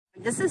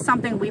This is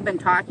something we've been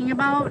talking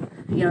about,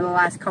 the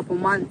last couple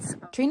months.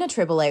 Trina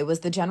Triboulet was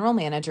the general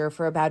manager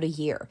for about a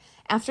year.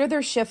 After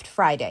their shift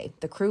Friday,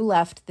 the crew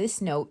left this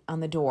note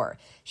on the door.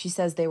 She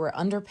says they were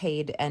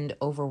underpaid and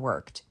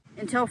overworked.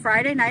 Until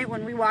Friday night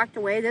when we walked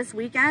away this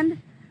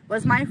weekend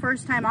was my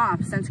first time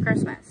off since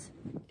Christmas.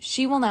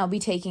 She will now be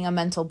taking a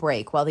mental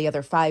break while the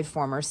other 5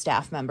 former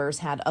staff members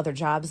had other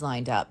jobs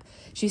lined up.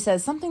 She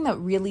says something that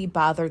really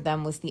bothered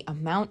them was the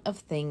amount of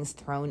things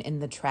thrown in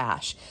the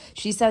trash.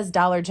 She says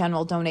Dollar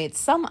General donates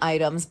some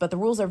items, but the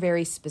rules are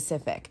very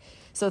specific.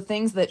 So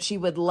things that she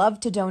would love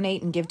to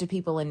donate and give to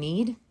people in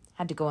need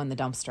had to go in the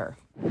dumpster.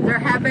 There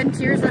have been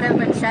tears that have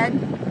been shed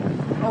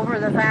over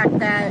the fact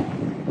that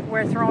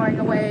we're throwing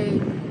away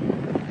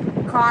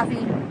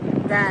coffee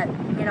that,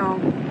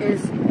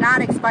 is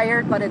not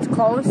expired, but it's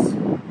close.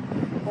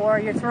 Or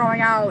you're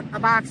throwing out a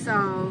box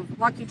of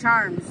Lucky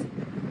Charms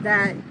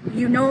that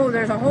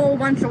there's a whole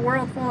bunch of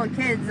world full of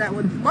kids that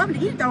would love to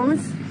eat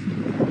those,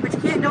 but you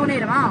can't donate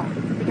them out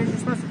because you're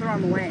supposed to throw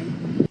them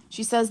away.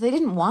 She says they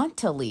didn't want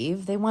to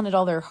leave. They wanted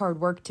all their hard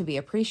work to be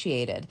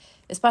appreciated,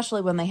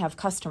 especially when they have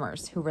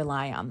customers who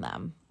rely on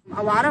them.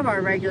 A lot of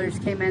our regulars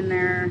came in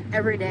there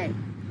every day,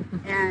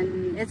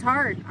 and it's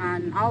hard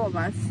on all of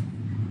us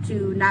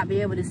to not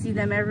be able to see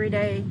them every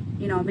day,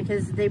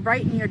 because they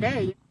brighten your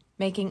day.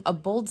 Making a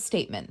bold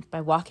statement by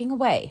walking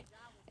away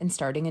and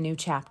starting a new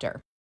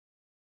chapter.